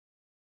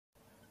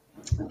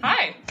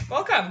Hi,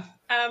 welcome.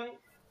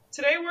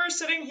 Today we're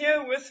sitting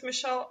here with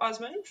Michelle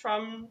Osmond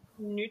from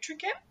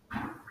Nutrikrem.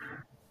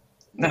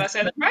 Did I That's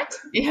say that right?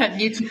 yeah,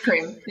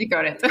 Nutrikrem. You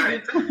got it.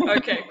 Great.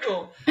 Okay,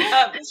 cool.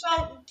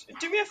 Michelle,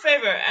 do me a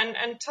favor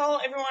and tell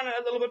everyone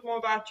a little bit more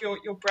about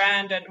your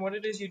brand and what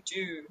it is you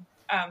do,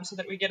 so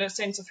that we get a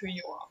sense of who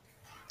you are.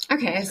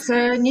 Okay, so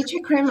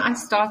Nutrikrem I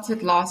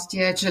started last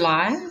year,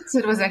 July. So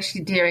it was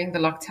actually during the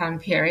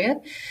lockdown period.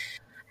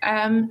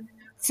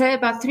 So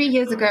about 3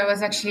 years ago, I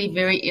was actually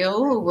very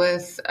ill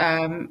with,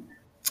 I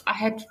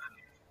had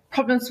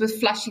problems with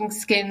flushing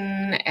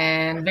skin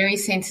and very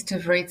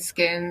sensitive red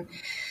skin.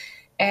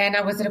 And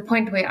I was at a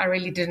point where I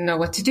really didn't know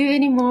what to do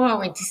anymore. I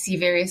went to see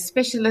various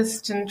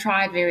specialists and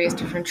tried various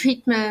different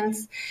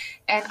treatments.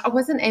 And I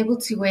wasn't able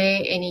to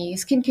wear any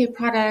skincare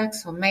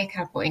products or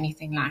makeup or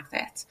anything like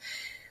that.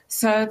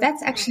 So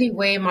that's actually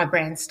where my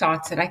brand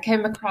started. I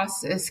came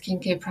across a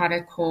skincare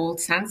product called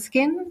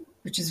Sunskin,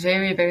 which is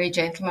very, very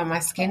gentle on my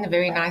skin, a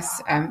very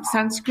nice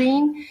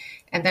sunscreen.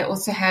 And they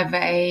also have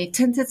a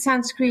tinted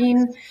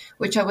sunscreen,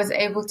 which I was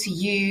able to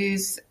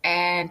use.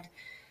 And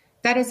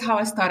that is how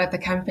I started the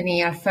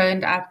company. I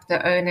phoned up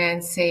the owner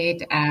and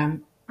said,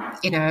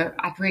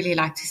 I'd really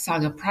like to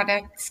sell your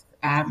products.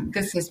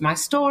 This is my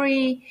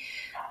story.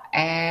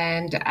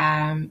 And,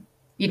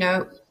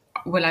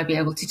 will I be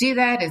able to do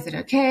that? Is it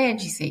okay?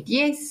 And she said,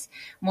 yes,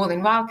 more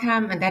than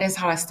welcome. And that is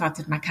how I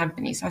started my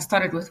company. So I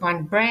started with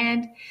one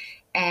brand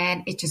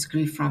and it just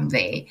grew from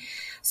there.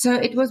 So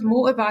it was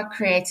more about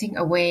creating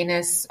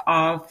awareness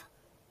of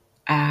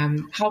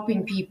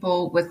helping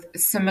people with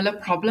similar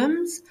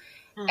problems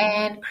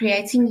and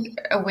creating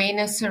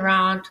awareness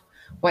around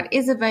what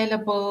is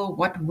available,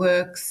 what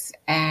works,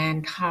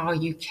 and how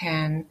you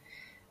can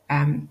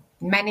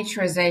manage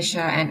rosacea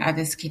and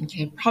other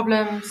skincare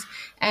problems.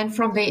 And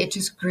from there, it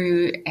just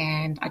grew,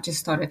 and I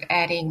just started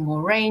adding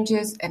more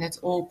ranges, and it's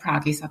all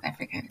proudly South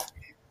African.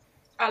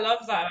 I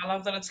love that. I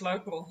love that it's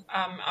local.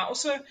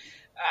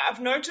 I've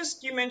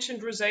noticed you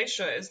mentioned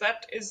rosacea. Is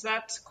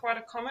that quite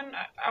a common?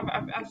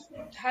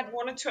 I've had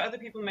one or two other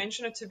people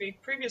mention it to me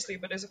previously,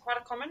 but is it quite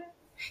a common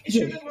issue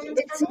Yes, that women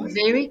it's a struggle with?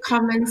 very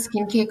common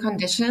skincare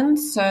condition.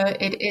 So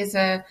it is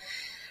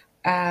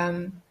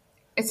um,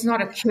 it's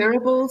not a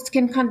curable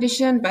skin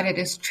condition, but it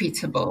is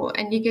treatable.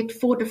 And you get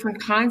four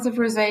different kinds of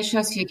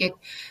rosacea. So you get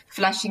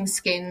flushing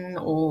skin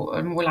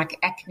or more like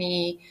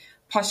acne,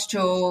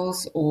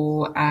 pustules,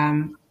 or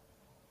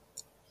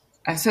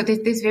so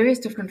there's various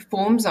different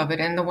forms of it,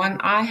 and the one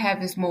I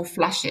have is more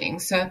flushing.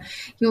 So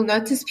you'll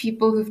notice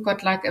people who've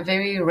got like a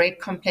very red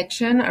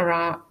complexion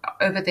around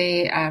over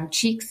their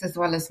cheeks as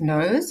well as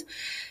nose,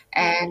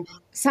 and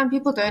some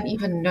people don't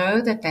even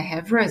know that they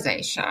have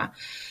rosacea,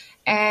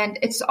 and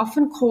it's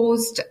often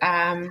caused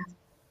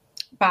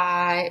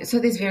by, so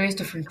there's various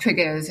different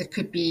triggers. It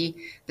could be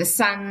the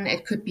sun,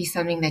 it could be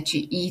something that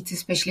you eat,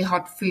 especially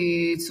hot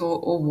foods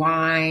or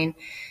wine.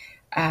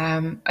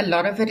 A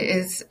lot of it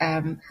is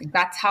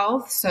gut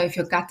health. So if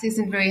your gut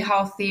isn't very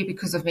healthy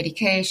because of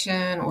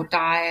medication or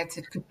diet,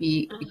 it could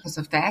be because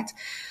of that.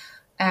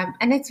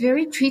 And it's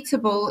very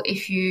treatable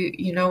if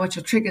you know what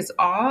your triggers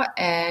are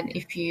and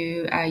if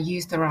you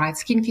use the right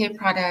skincare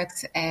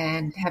products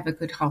and have a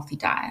good healthy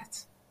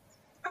diet.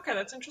 Okay,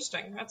 that's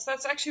interesting. That's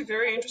actually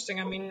very interesting.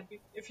 I mean,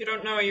 if you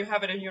don't know you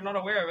have it and you're not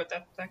aware of it,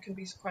 that can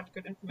be quite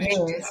good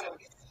information to Yes.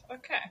 have.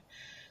 Okay.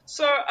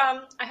 So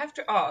I have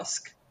to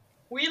ask,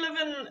 we live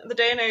in the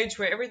day and age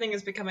where everything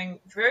is becoming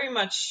very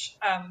much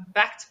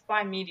backed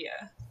by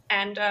media.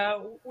 And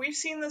we've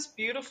seen this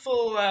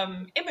beautiful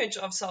image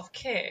of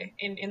self-care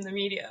in the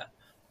media.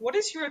 What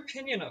is your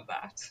opinion of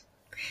that?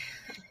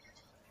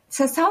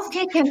 So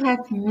self-care can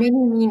have many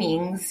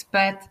meanings,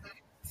 but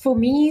for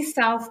me,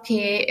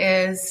 self-care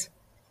is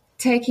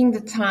taking the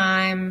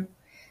time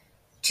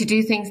to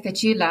do things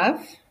that you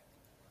love,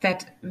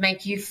 that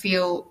make you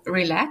feel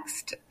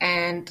relaxed.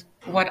 And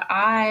what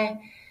I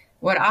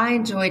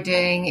enjoy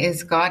doing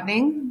is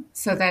gardening.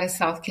 So that is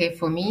self-care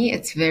for me.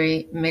 It's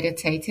very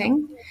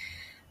meditating.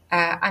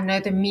 I know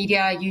the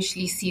media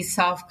usually sees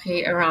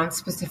self-care around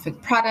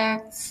specific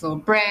products or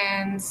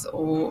brands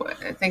or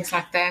things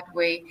like that,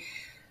 where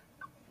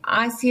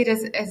I see it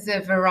as a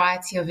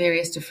variety of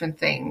various different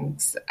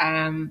things.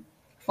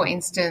 For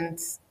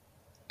instance,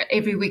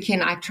 every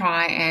weekend I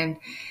try and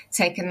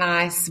take a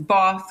nice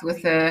bath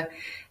with a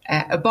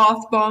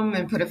bath bomb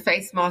and put a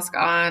face mask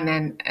on,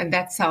 and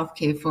that's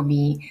self-care for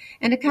me.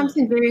 And it comes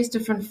in various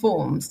different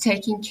forms,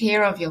 taking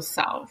care of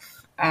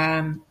yourself.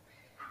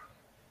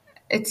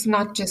 It's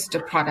not just a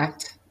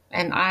product.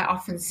 And I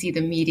often see the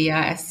media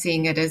as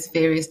seeing it as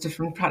various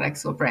different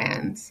products or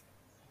brands.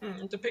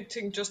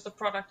 Depicting just the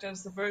product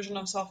as the version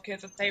of self-care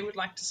that they would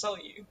like to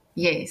sell you.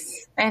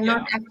 Yes. And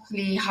not Yeah.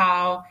 actually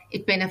how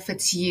it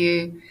benefits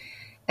you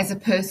as a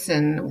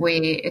person,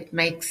 where it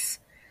makes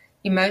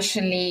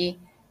emotionally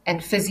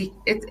and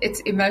it's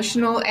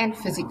emotional and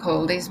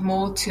physical. There's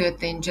more to it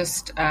than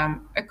just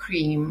a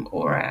cream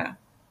or a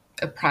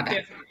product.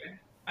 Definitely.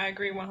 I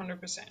agree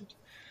 100%.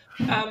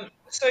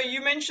 So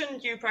you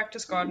mentioned you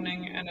practice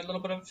gardening and a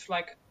little bit of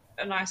like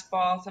a nice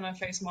bath and a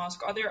face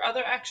mask. Are there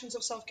other actions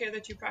of self-care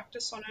that you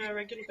practice on a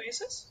regular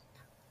basis?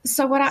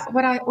 So what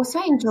I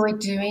also enjoy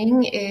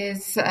doing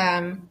is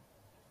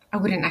I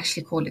wouldn't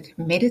actually call it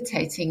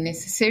meditating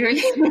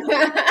necessarily.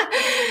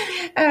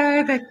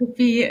 That could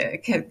be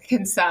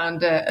can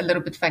sound a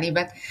little bit funny,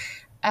 but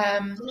No,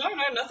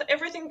 no, nothing.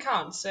 Everything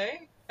counts, eh?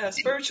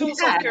 Spiritual it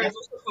self-care is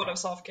does. also part of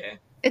self-care.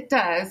 It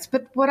does.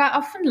 But what I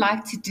often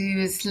like to do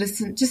is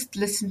just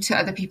listen to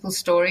other people's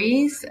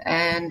stories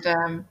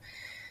and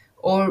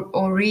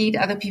or read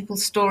other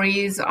people's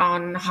stories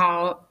on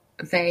how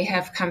they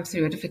have come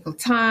through a difficult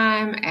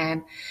time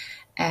and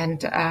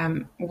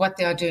what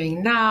they are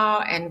doing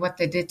now and what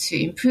they did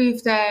to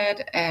improve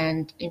that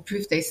and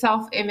improve their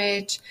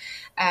self-image.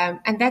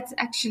 And that's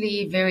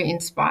actually very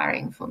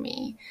inspiring for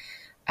me.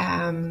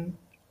 Um,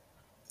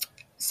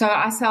 so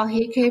I sell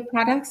hair care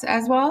products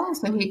as well,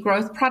 so hair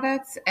growth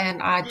products,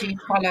 and I do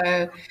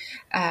follow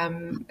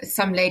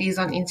some ladies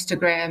on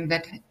Instagram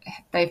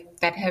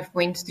that have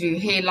went through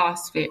hair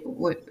loss,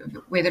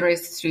 whether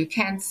it's through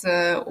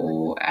cancer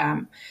or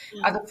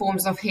other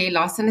forms of hair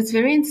loss, and it's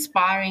very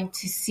inspiring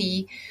to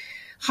see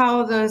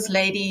how those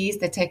ladies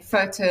they take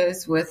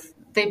photos with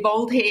their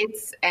bald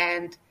heads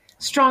and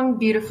strong,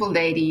 beautiful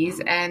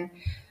ladies, and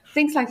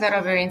things like that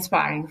are very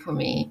inspiring for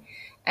me.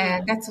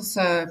 And that's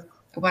also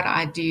what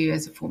I do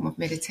as a form of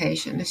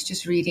meditation. It's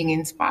just reading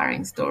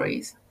inspiring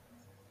stories.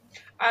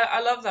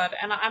 I love that,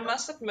 and I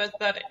must admit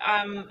that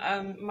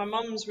my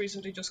mom's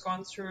recently just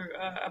gone through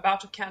a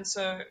bout of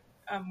cancer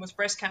with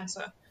breast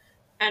cancer,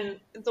 and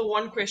the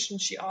one question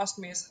she asked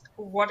me is,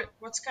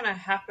 what's going to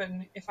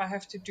happen if I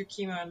have to do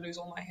chemo and lose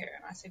all my hair?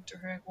 And I said to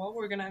her, well,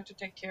 we're going to have to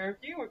take care of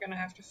you. We're going to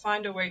have to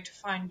find a way to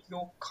find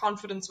your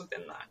confidence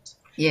within that.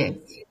 Yes.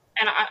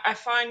 And I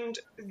find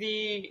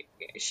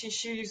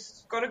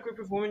she's got a group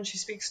of women she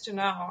speaks to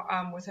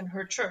now within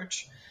her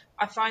church.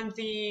 I find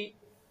the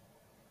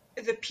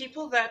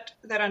people that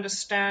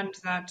understand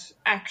that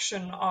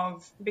action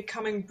of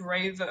becoming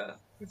braver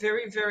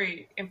very,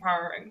 very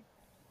empowering.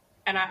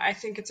 And I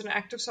think it's an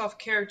act of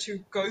self-care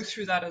to go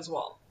through that as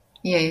well.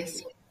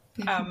 Yes.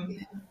 Um,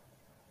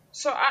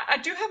 so I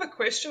do have a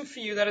question for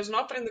you that is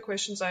not in the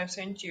questions I have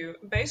sent you.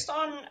 Based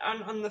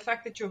on the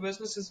fact that your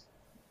business is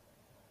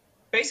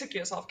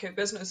basically a self-care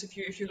business, if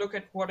you look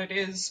at what it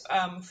is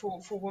for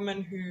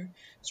women who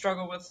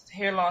struggle with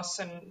hair loss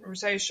and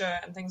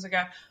rosacea and things like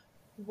that,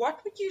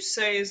 what would you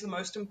say is the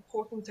most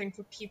important thing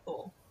for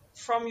people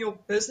from your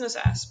business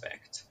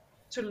aspect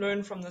to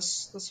learn from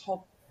this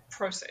whole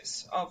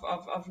process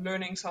of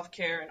learning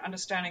self-care and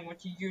understanding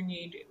what you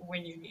need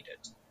when you need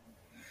it?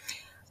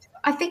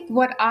 I think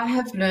what I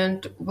have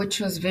learned, which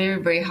was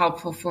very, very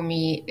helpful for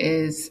me,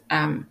 is,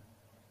 learning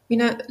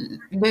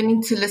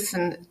to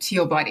listen to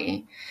your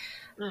body.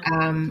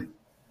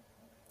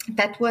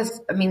 That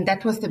was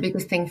the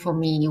biggest thing for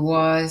me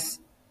was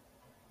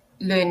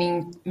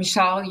learning,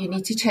 Michelle, you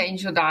need to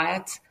change your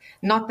diet.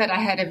 Not that I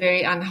had a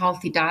very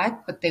unhealthy diet,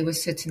 but there were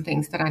certain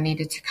things that I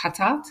needed to cut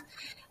out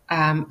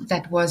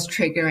that was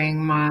triggering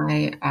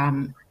my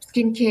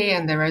skincare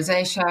and the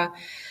rosacea.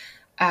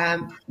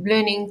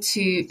 Learning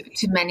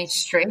to manage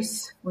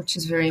stress, which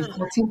is very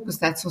important because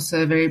that's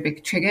also a very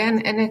big trigger,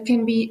 and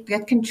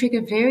that can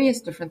trigger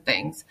various different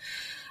things.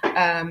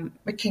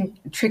 It can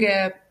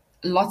trigger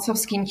lots of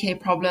skincare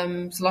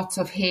problems, lots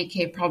of hair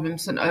care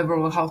problems, and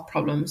overall health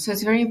problems. So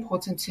it's very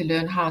important to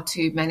learn how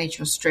to manage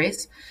your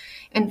stress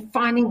and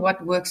finding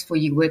what works for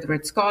you, whether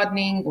it's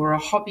gardening or a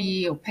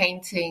hobby or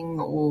painting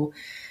or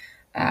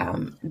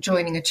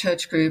joining a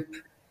church group.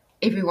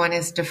 Everyone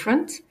is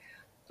different.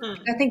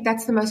 I think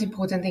that's the most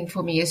important thing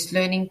for me is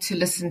learning to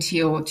listen to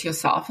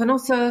yourself and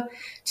also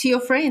to your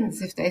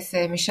friends. If they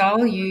say,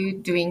 Michelle,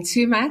 you're doing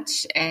too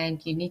much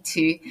and you need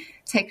to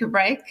take a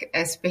break,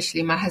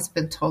 especially my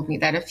husband told me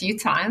that a few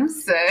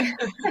times. So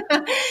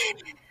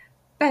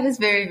that is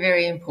very,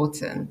 very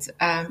important.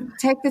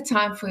 Take the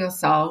time for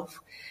yourself.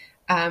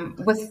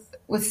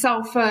 With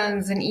cell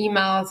phones and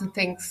emails and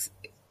things,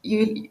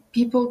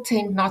 people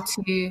tend not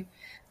to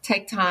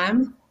take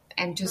time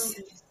and just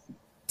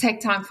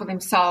take time for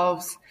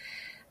themselves.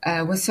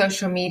 With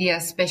social media,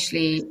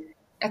 especially,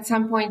 at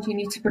some point you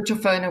need to put your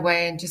phone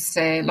away and just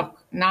say, look,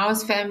 now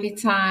is family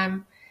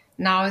time,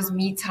 now is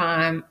me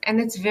time.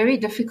 And it's very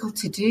difficult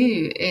to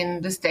do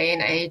in this day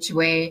and age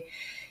where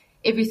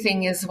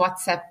everything is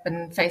WhatsApp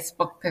and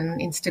Facebook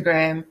and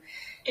Instagram.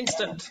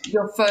 Instant.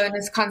 Your phone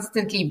is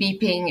constantly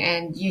beeping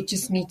and you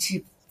just need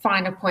to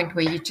find a point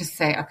where you just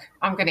say, okay,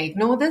 I'm going to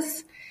ignore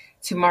this.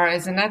 Tomorrow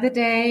is another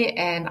day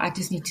and I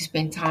just need to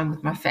spend time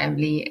with my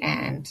family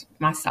and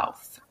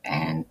myself.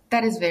 And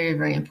that is very,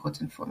 very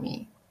important for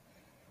me.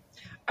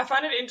 I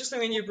find it interesting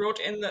when you brought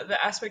in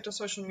the aspect of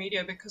social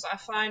media because I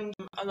find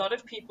a lot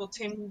of people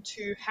tend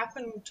to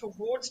happen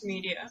towards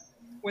media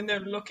when they're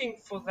looking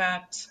for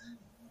that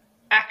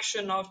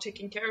action of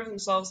taking care of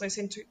themselves. They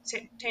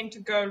tend to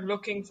go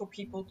looking for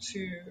people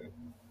to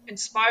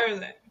inspire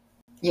them.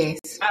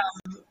 Yes.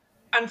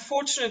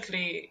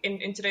 Unfortunately,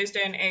 in today's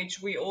day and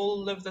age, we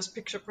all live this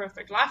picture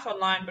perfect life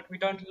online, but we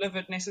don't live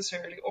it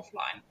necessarily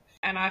offline.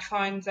 And I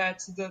find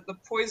that the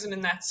poison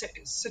in that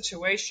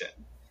situation,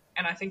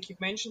 and I think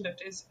you've mentioned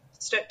it, is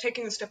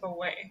taking a step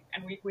away.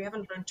 And we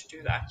haven't learned to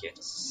do that yet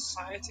as a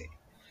society.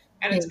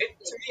 And Yeah. to me,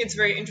 it's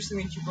very interesting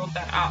that you brought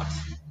that out.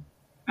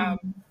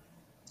 Um,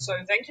 so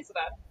thank you for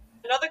that.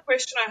 Another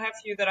question I have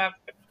for you that I've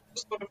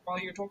just thought of while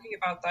you're talking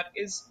about that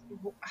is,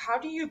 how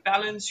do you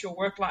balance your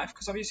work life?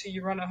 Because obviously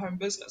you run a home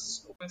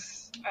business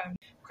with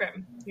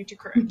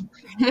Nutrikrem.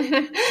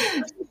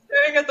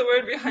 Staring at the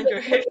word behind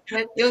your head.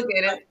 You'll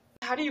get it.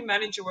 How do you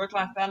manage your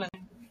work-life balance?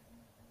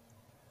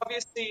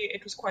 Obviously,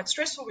 it was quite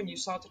stressful when you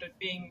started it,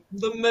 being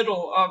the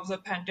middle of the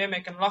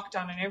pandemic and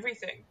lockdown and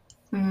everything.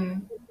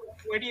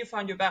 Where do you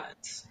find your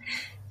balance?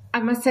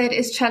 I must say it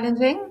is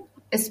challenging,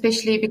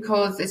 especially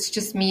because it's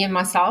just me and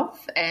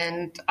myself,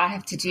 and I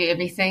have to do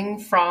everything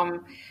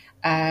from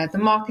the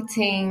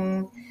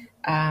marketing,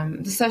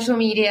 the social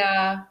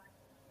media,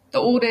 the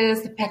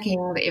orders, the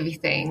packing, the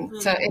everything.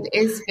 So it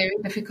is very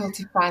difficult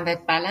to find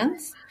that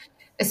balance,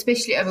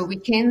 especially over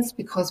weekends,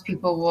 because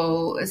people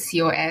will see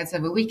your ads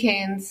over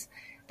weekends.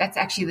 That's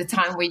actually the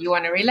time where you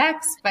want to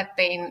relax, but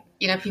then,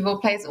 people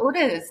place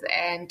orders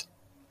and,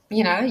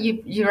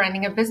 you're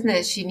running a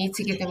business. You need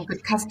to give them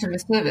good customer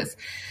service.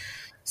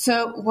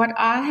 So what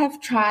I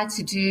have tried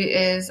to do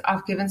is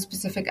I've given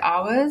specific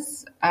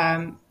hours,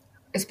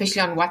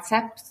 especially on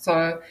WhatsApp.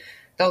 So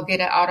they'll get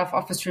an out of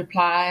office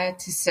reply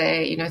to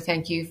say,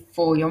 thank you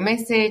for your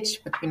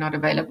message, but we're not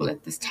available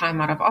at this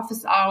time out of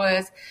office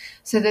hours,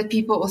 so that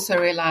people also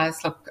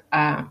realize, look,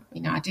 I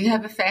do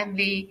have a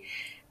family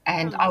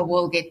and I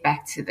will get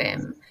back to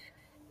them.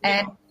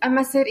 And I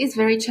must say it is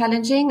very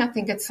challenging. I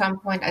think at some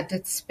point I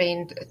did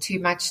spend too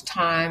much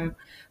time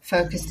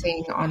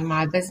focusing on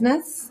my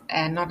business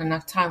and not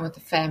enough time with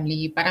the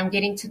family, but I'm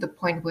getting to the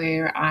point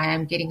where I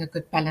am getting a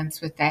good balance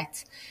with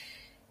that.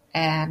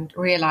 And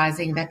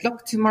realizing that,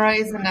 look, tomorrow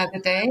is another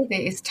day.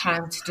 There is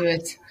time to do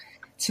it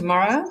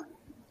tomorrow.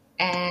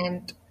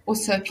 And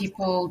also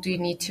people do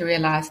need to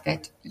realize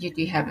that you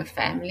do have a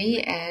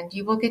family and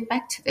you will get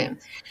back to them.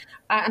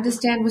 I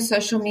understand with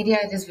social media,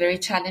 it is very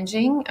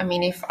challenging. I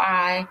mean, if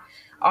I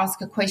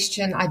ask a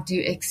question, I do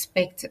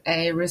expect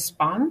a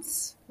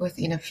response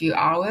within a few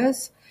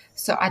hours.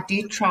 So I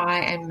do try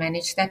and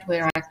manage that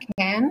where I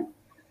can.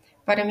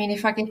 But I mean,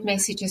 if I get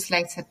messages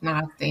late at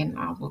night, then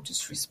I will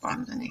just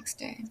respond the next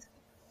day.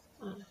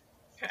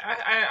 Okay,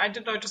 I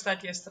did notice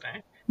that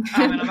yesterday.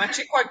 And I'm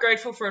actually quite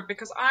grateful for it,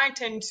 because I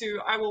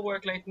will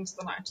work late into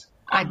the night.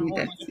 I do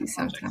that too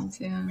sometimes,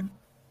 yeah.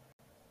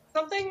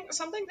 Something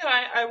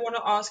that I want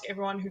to ask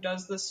everyone who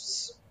does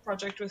this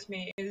project with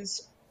me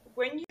is,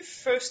 when you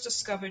first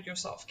discovered your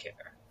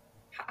self-care,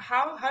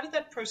 how did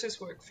that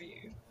process work for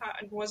you?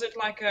 Was it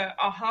like a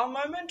aha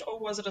moment, or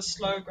was it a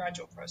slow,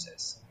 gradual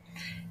process?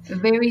 A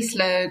very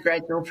slow,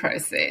 gradual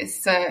process.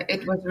 So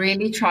it was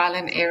really trial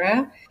and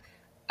error.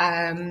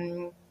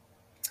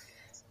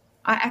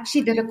 I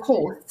actually did a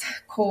course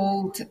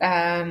called,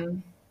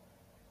 now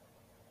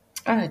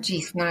I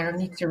don't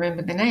need to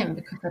remember the name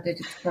because I did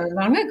it so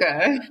long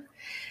ago.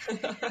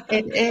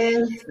 It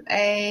is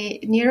a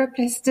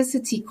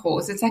neuroplasticity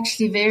course. It's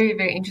actually very,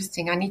 very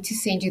interesting. I need to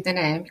send you the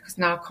name because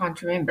now I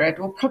can't remember. It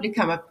will probably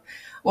come up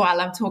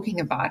while I'm talking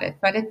about it.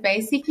 But it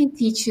basically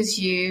teaches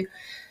you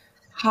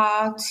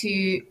how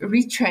to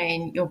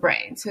retrain your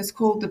brain. So it's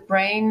called the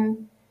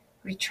brain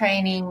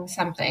retraining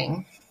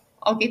something.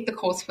 I'll get the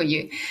course for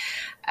you.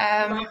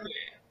 Lovely.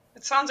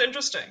 It sounds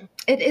interesting.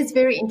 It is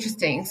very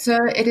interesting.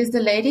 So it is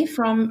the lady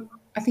from,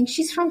 I think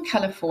she's from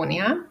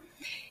California.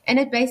 And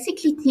it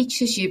basically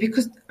teaches you,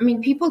 because, I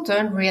mean, people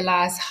don't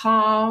realize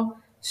how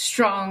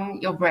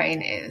strong your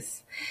brain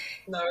is.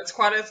 No, it's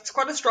quite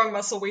a strong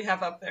muscle we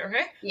have up there,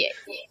 hey? Yeah.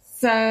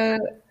 So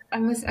I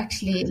must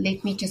actually,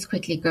 let me just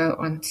quickly go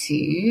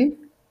onto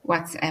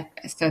WhatsApp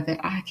so that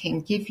I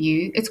can give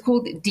you, it's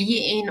called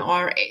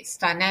DNRS,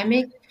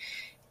 Dynamic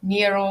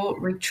Neural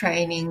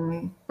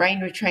Retraining,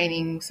 Brain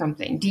Retraining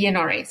something,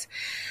 DNRS.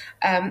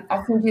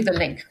 I'll send you the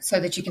link so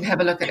that you can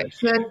have a look at it.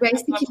 So it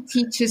basically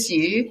teaches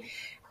you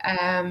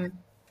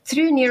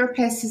through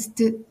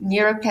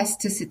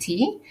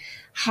neuroplasticity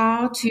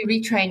how to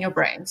retrain your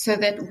brain, so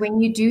that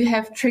when you do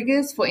have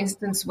triggers, for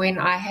instance, when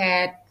I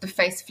had the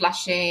face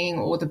flushing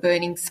or the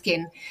burning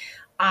skin,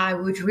 I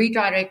would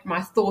redirect my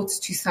thoughts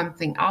to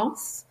something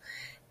else,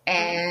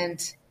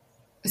 and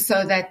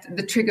so that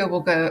the trigger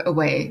will go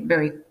away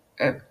very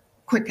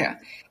quicker.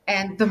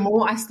 And the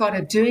more I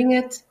started doing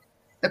it,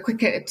 the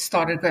quicker it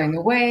started going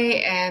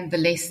away and the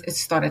less it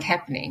started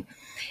happening.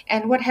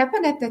 And what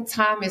happened at that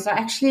time is I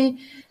actually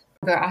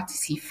go out to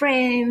see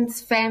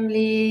friends,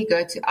 family,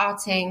 go to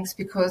outings,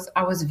 because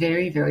I was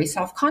very, very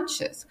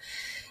self-conscious.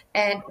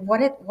 And what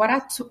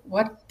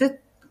the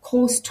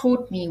course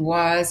taught me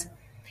was,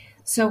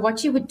 so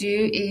what you would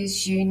do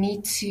is you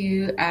need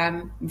to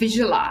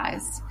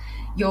visualize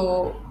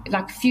your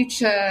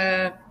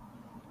future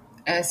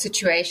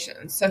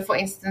situations. So for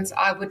instance,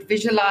 I would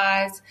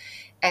visualize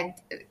and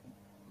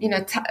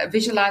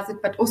visualize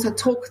it, but also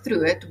talk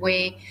through it,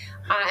 where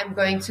I am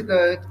going to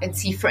go and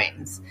see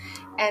friends.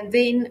 And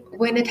then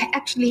when it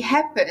actually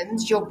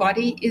happens, your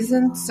body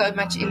isn't so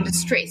much in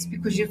distress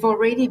because you've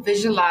already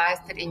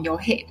visualized it in your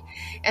head.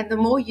 And the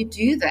more you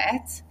do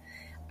that,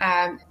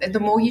 the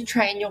more you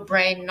train your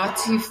brain not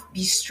to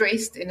be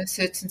stressed in a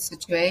certain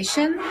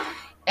situation,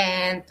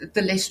 and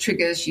the less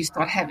triggers you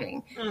start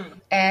having.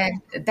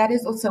 And that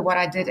is also what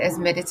I did as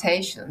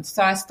meditation.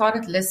 So I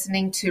started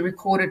listening to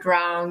recorded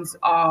rounds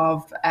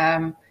of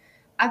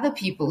other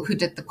people who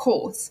did the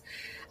course,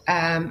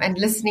 and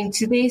listening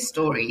to their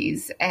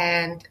stories.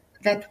 And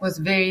that was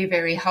very,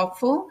 very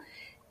helpful.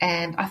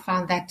 And I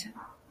found that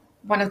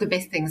one of the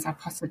best things I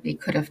possibly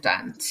could have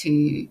done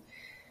to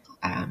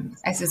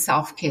as a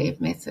self-care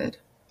method.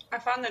 I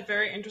found that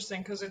very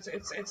interesting because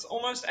it's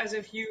almost as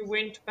if you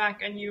went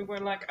back and you were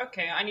like,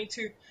 okay, I need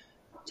to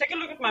take a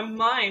look at my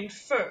mind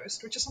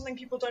first, which is something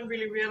people don't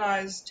really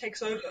realize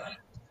takes over.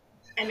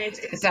 And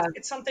It does.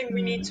 it's something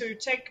we need to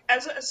take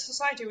as a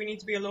society. We need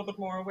to be a little bit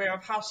more aware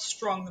of how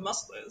strong the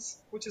muscle is,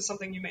 which is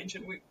something you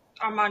mentioned.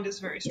 Our mind is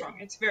very strong.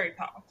 It's very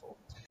powerful.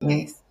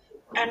 Yes.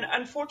 And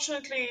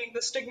unfortunately,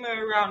 the stigma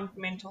around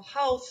mental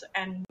health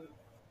and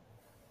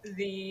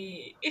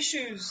the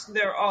issues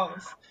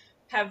thereof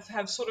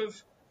have sort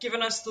of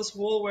given us this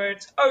wall where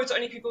it's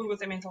only people with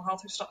their mental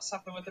health who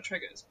suffer with the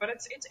triggers, but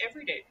it's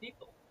everyday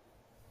people.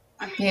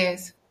 I mean,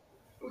 Yes.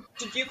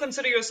 did you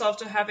consider yourself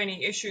to have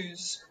any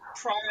issues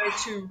prior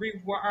to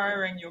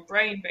rewiring your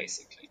brain,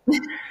 basically?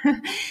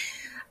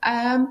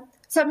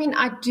 So I mean,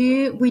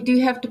 we do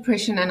have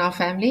depression in our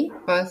family.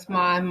 Both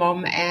my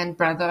mom and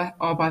brother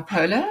are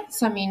bipolar.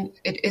 So I mean,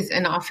 it is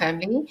in our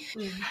family,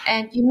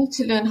 and you need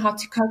to learn how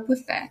to cope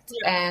with that,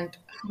 and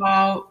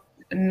how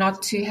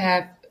not to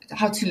have,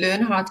 how to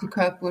learn how to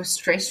cope with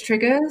stress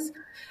triggers,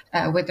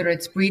 whether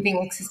it's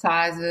breathing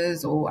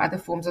exercises or other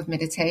forms of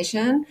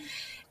meditation,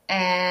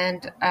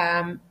 and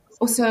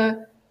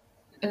also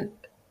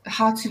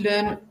how to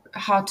learn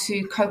how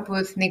to cope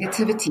with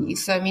negativity.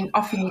 So, I mean,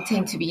 often you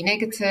tend to be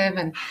negative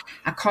and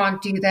I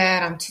can't do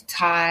that. I'm too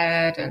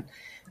tired and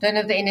don't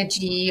have the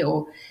energy,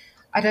 or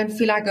I don't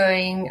feel like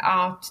going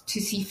out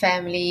to see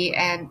family,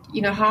 and,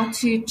 you know, how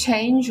to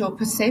change your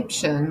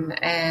perception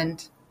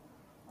and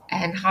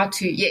how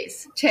to,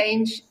 yes,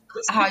 change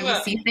how you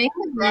see things.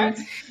 Right?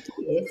 And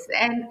yes,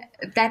 and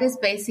that is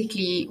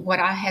basically what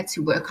I had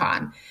to work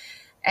on.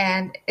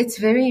 And it's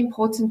very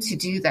important to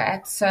do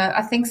that. So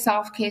I think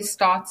self-care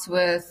starts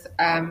with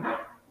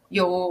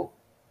your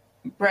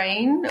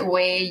brain,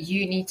 where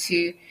you need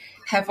to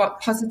have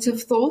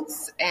positive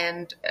thoughts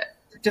and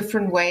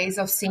different ways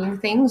of seeing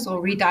things, or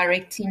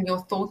redirecting your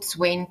thoughts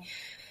when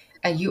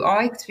you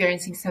are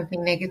experiencing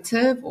something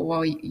negative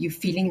or you're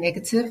feeling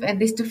negative.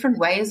 And there's different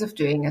ways of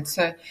doing it.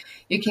 So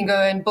you can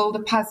go and build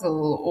a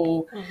puzzle,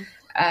 or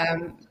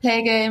play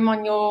a game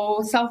on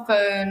your cell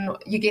phone.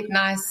 You get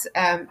nice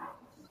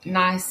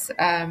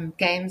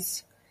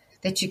games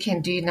that you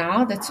can do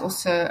now that's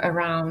also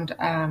around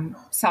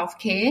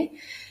self-care.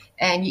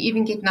 And you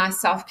even get nice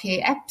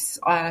self-care apps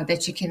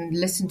that you can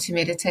listen to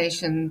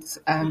meditations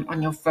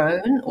on your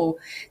phone. Or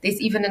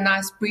there's even a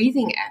nice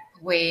breathing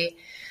app where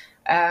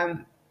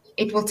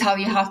it will tell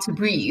you how to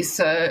breathe,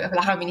 so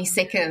how many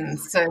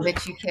seconds, so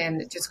that you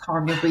can just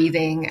calm your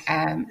breathing.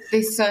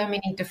 There's so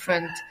many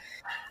different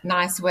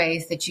nice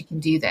ways that you can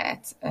do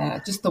that.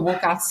 Just the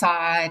walk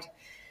outside.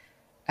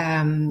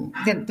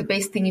 The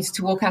best thing is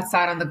to walk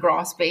outside on the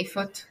grass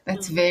barefoot.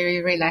 That's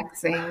very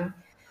relaxing.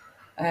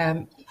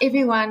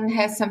 Everyone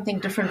has something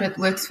different that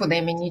works for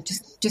them, and you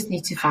just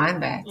need to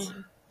find that.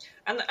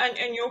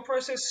 And your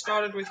process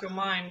started with your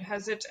mind.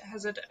 Has it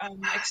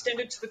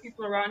extended to the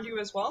people around you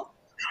as well?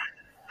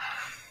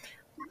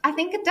 I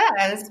think it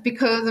does,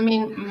 because I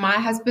mean, my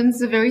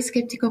husband's a very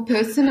skeptical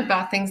person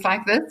about things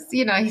like this.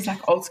 You know, he's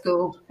like old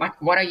school,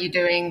 like, what are you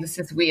doing? This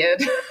is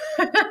weird.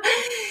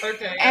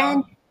 Okay.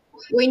 And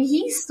when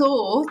he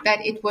saw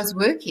that it was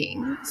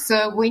working,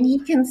 so when he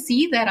can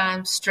see that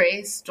I'm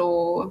stressed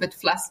or a bit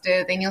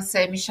flustered, then he'll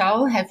say,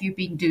 Michelle, have you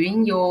been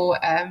doing your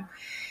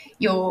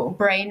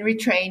brain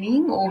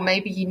retraining, or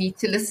maybe you need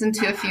to listen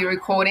to a few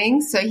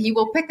recordings? So he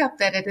will pick up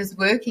that it is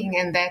working,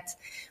 and that,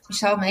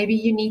 Michelle, maybe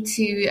you need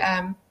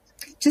to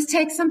just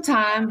take some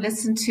time,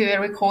 listen to a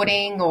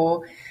recording,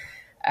 or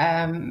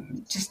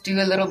just do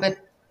a little bit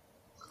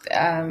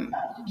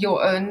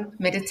your own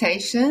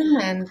meditation.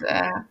 And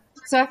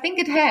so I think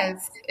it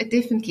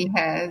definitely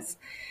has.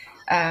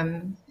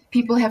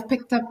 People have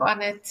picked up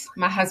on it.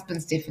 My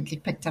husband's definitely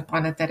picked up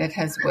on it, that it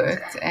has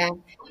worked.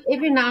 And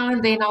every now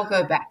and then I'll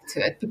go back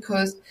to it,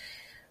 because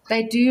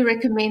they do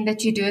recommend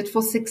that you do it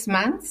for 6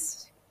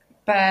 months.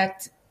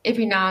 But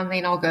every now and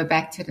then I'll go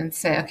back to it and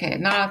say, okay,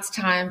 now it's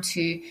time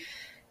to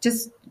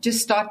just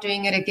start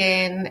doing it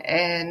again,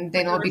 and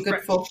then I'll be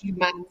good for a few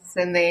months,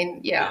 and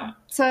then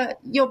So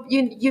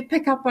you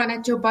pick up on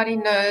it. Your body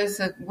knows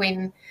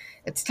when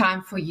it's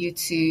time for you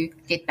to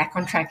get back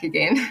on track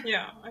again.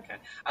 Yeah, okay.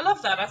 I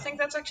love that. I think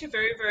that's actually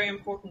very, very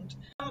important.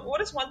 What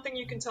is one thing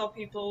you can tell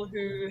people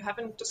who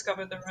haven't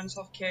discovered their own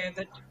self-care,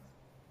 that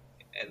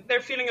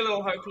they're feeling a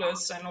little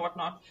hopeless and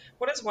whatnot?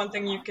 What is one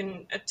thing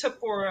a tip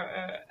or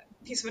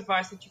piece of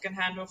advice that you can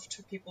hand off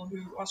to people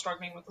who are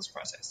struggling with this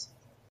process?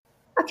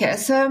 Okay,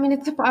 so I mean,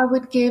 the tip I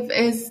would give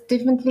is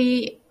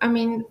definitely, I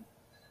mean,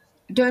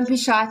 don't be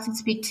shy to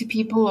speak to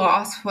people or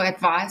ask for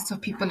advice of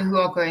people who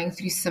are going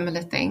through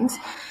similar things.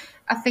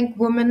 I think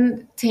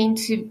women tend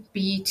to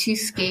be too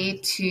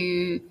scared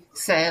to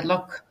say,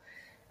 look,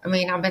 I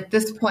mean, I'm at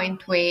this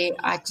point where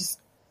I just,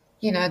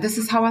 this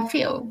is how I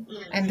feel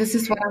and this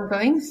is what I'm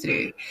going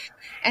through.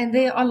 And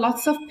there are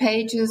lots of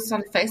pages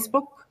on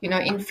Facebook,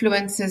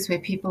 influencers where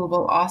people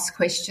will ask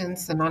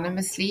questions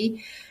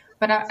anonymously.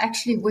 But I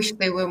actually wish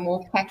there were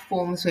more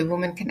platforms where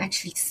women can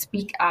actually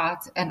speak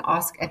out and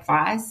ask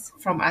advice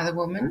from other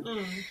women.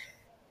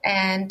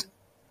 And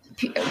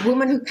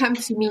women who come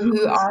to me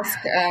who ask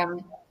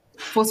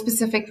for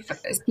specific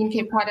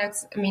skincare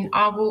products, I mean,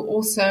 I will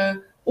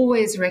also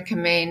always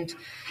recommend,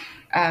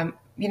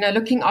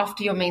 looking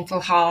after your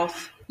mental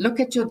health, look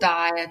at your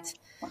diet,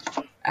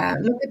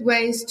 look at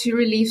ways to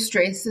relieve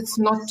stress. It's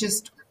not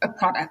just a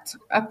product.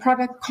 A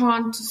product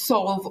can't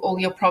solve all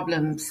your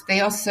problems.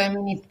 There are so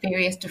many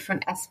various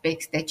different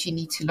aspects that you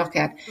need to look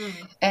at.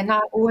 And I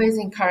always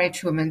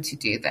encourage women to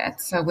do that.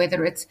 So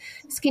whether it's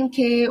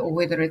skincare or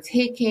whether it's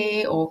hair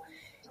care or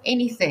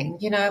anything,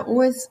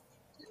 always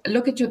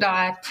look at your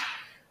diet,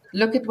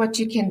 look at what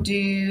you can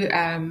do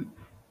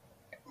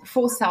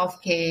for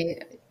self-care.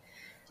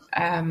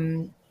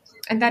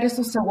 And that is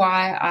also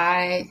why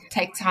I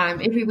take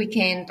time every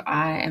weekend.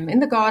 I am in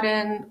the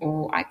garden,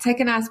 or I take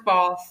a nice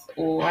bath,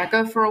 or I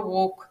go for a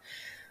walk,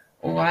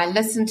 or I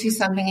listen to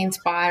something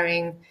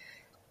inspiring.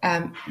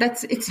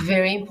 It's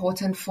very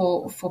important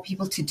for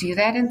people to do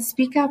that and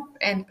speak up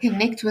and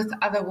connect with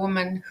other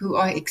women who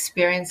are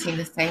experiencing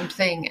the same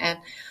thing and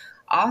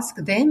ask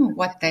them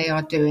what they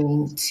are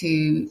doing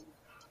to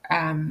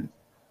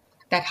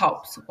that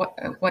helps.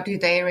 What do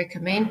they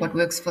recommend? What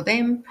works for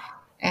them?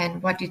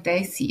 And what do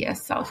they see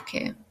as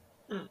self-care?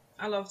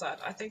 I love that.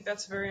 I think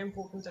that's very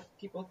important that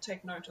people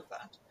take note of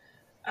that.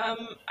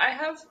 I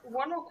have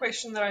one more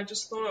question that I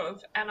just thought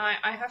of, and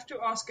I have to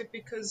ask it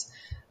because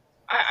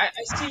I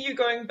see you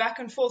going back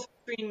and forth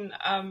between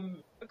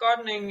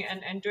gardening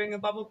and doing a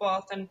bubble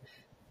bath, and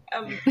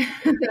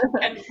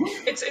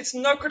it's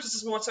no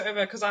criticism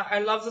whatsoever because I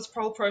love this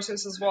whole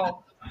process as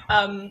well.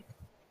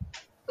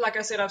 Like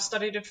I said, I've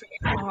studied it for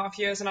 8.5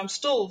 years, and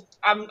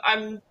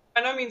I'm by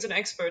no means an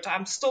expert.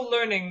 I'm still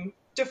learning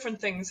different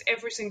things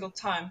every single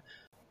time.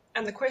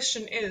 And the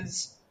question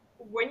is,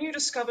 when you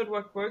discovered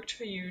what worked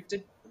for you,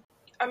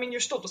 you're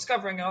still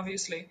discovering,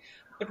 obviously,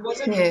 but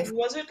Yes.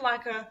 was it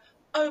like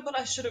oh, but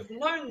I should have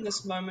known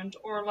this moment,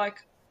 or like,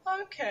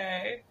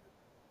 okay,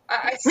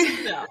 I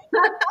see now.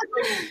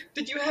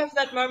 Did you have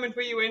that moment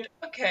where you went,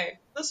 okay,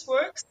 this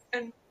works,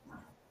 and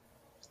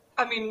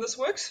this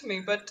works for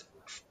me, but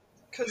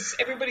because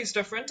everybody's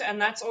different,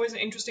 and that's always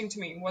interesting to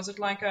me. Was it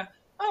like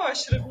oh, I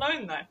should have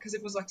known that because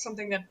it was like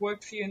something that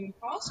worked for you in the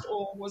past,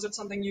 or was it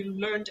something you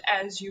learned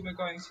as you were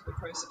going through the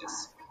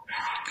process?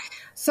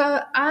 So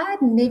I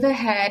never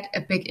had a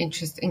big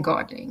interest in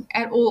gardening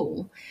at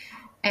all.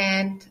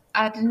 And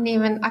I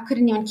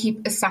couldn't even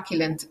keep a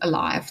succulent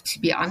alive, to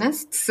be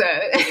honest. So,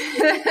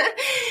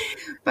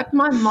 but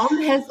my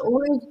mom has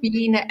always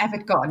been an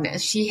avid gardener.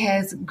 She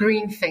has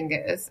green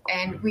fingers,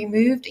 and we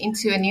moved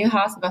into a new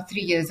house about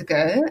 3 years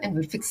ago, and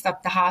we fixed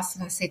up the house.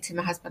 And I said to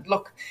my husband,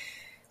 look,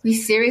 we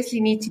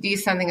seriously need to do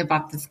something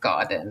about this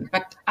garden,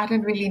 but I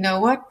don't really know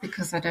what,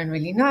 because I don't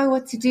really know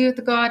what to do with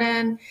the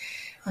garden.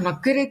 I'm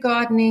not good at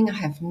gardening. I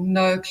have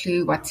no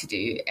clue what to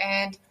do.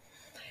 And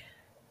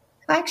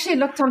I actually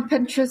looked on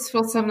Pinterest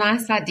for some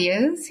nice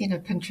ideas.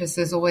 Pinterest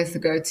is always the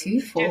go-to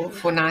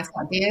for nice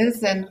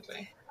ideas. And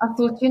I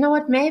thought, you know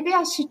what, maybe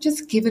I should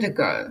just give it a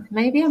go.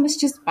 Maybe I must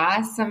just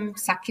buy some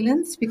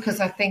succulents because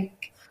I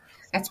think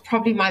that's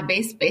probably my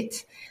best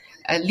bet,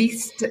 at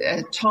least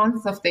a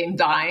chance of them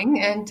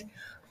dying. And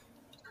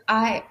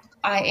I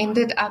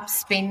ended up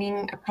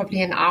spending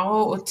probably an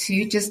hour or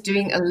two just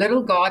doing a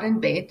little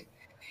garden bed.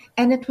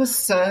 And it was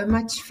so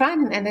much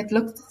fun and it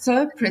looked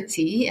so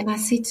pretty. And I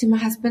said to my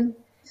husband,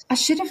 I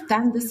should have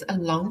done this a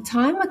long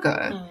time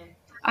ago.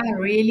 I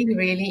really,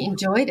 really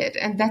enjoyed it.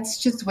 And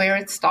that's just where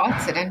it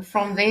started. And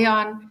from there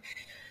on,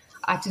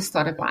 I just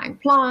started buying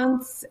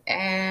plants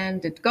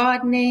and did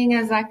gardening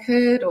as I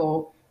could.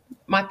 Or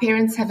my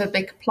parents have a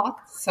big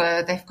plot,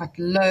 so they've got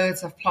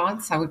loads of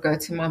plants. I would go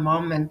to my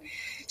mom and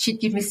she'd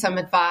give me some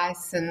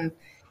advice and,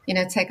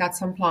 take out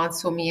some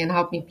plants for me and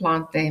help me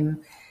plant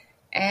them.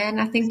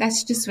 And I think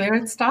that's just where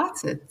it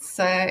started.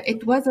 So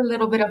it was a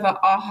little bit of an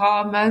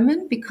aha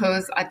moment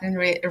because I didn't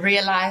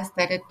realize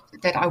that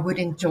I would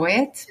enjoy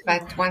it.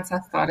 But once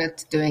I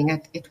started doing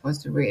it, it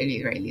was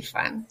really, really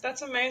fun.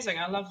 That's amazing.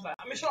 I love that.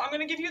 Michelle, I'm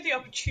going to give you the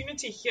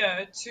opportunity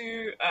here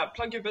to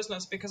plug your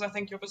business because I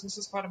think your business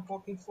is quite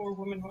important for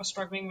women who are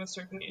struggling with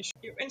certain issues.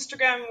 Your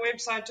Instagram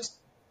website, just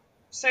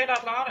say it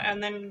out loud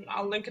and then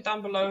I'll link it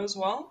down below as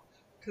well.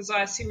 Because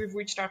I see we've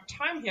reached our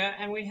time here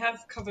and we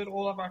have covered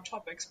all of our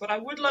topics. But I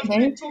would love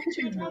to talk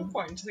to you at one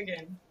point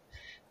again.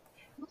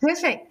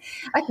 Perfect.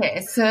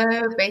 Okay, so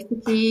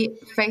basically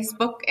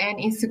Facebook and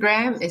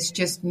Instagram is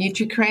just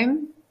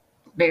Nutrikrem,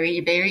 very,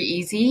 very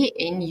easy.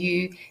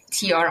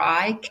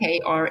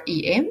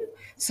 Nutrikrem.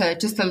 So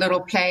just a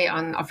little play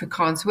on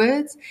Afrikaans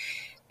words.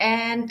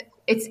 And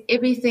it's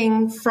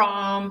everything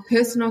from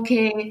personal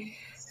care,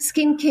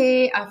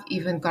 skincare. I've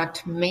even got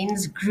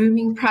men's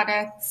grooming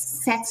products,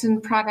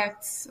 satin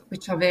products,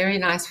 which are very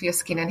nice for your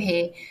skin and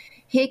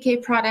hair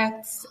care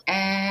products,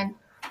 and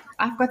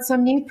I've got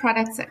some new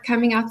products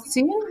coming out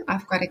soon.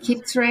 I've got a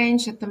kids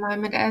range at the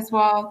moment as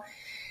well.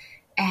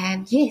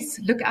 And yes,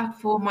 look out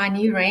for my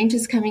new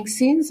ranges coming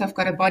soon. So I've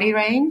got a body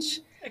range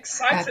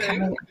Exciting.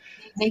 coming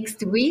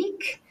next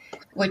week,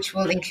 which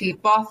will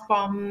include bath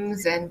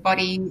bombs and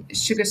body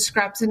sugar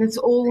scrubs. And it's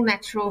all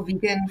natural,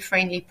 vegan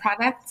friendly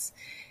products.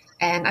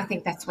 And I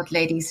think that's what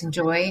ladies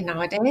enjoy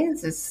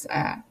nowadays is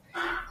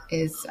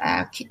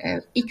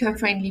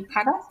eco-friendly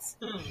products.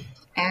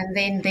 And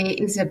then there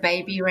is a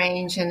baby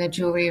range and a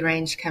jewelry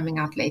range coming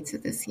out later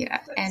this year.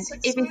 And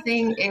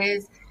everything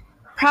is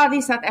proudly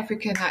South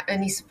African. I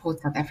only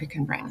support South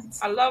African brands.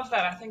 I love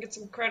that. I think it's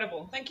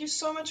incredible. Thank you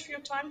so much for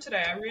your time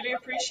today. I really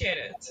appreciate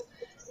it.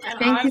 And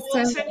Thank I you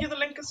will so send you the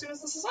link as soon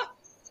as this is up.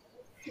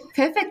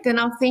 Perfect. And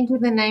I'll send you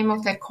the name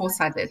of that course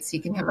I did so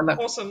you can have a look.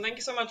 Awesome. Thank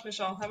you so much,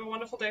 Michelle. Have a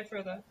wonderful day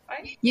further.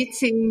 Bye. You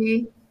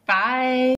too. Bye.